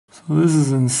So this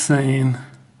is insane.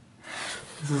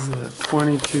 This is a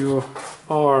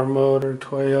 22R motor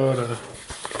Toyota.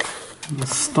 And the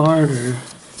starter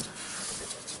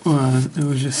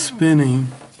was just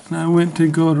spinning. And I went to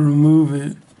go to remove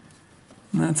it.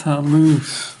 And that's how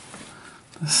loose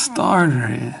the starter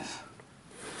is.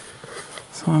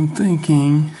 So I'm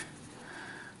thinking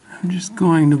I'm just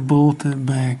going to bolt it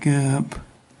back up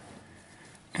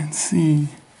and see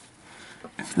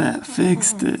if that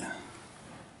fixed it.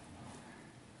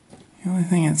 The only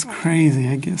thing that's crazy,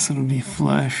 I guess it'll be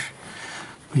flush.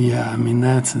 But yeah, I mean,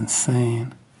 that's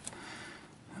insane.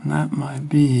 And that might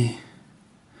be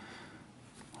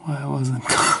why I wasn't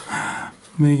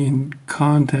making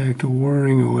contact or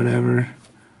whirring or whatever.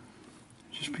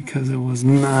 Just because it was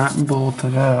not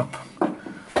bolted up.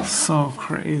 So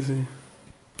crazy.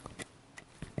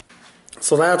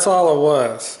 So that's all it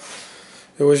was.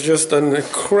 It was just an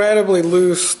incredibly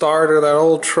loose starter. That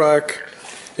old truck,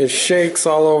 it shakes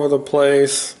all over the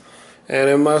place, and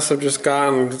it must have just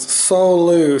gotten so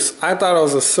loose. I thought it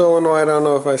was a solenoid. I don't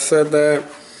know if I said that.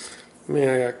 Man,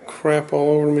 I got crap all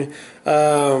over me.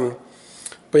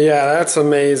 But yeah, that's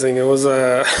amazing. It was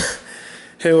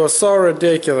it was so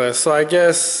ridiculous. So I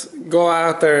guess go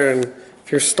out there, and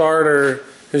if your starter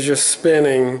is just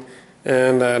spinning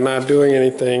and not doing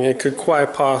anything, it could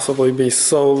quite possibly be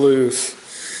so loose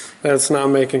that it's not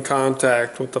making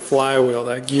contact with the flywheel,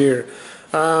 that gear.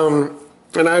 And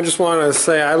I just wanted to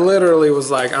say, I literally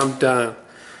was like, I'm done.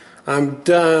 I'm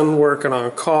done working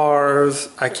on cars.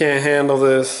 I can't handle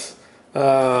this.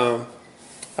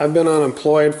 I've been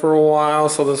unemployed for a while,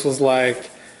 so this was like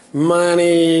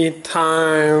money,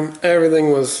 time,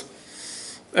 everything was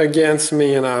against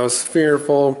me, and I was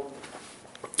fearful.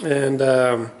 And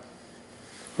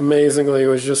amazingly, it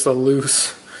was just a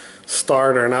loose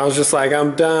starter, and I was just like,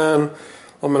 I'm done.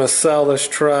 I'm gonna sell this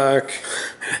truck.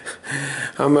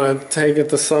 I'm gonna take it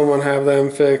to someone, have them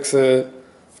fix it.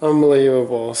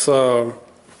 Unbelievable. So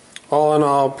all in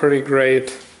all, pretty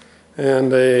great,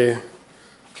 and I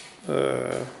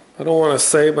don't want to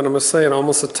say it, but I'm gonna say it,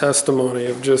 almost a testimony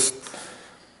of just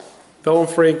don't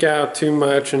freak out too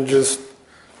much and just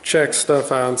check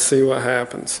stuff out and see what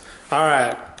happens. All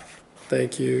right,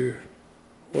 thank you,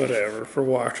 whatever, for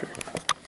watching.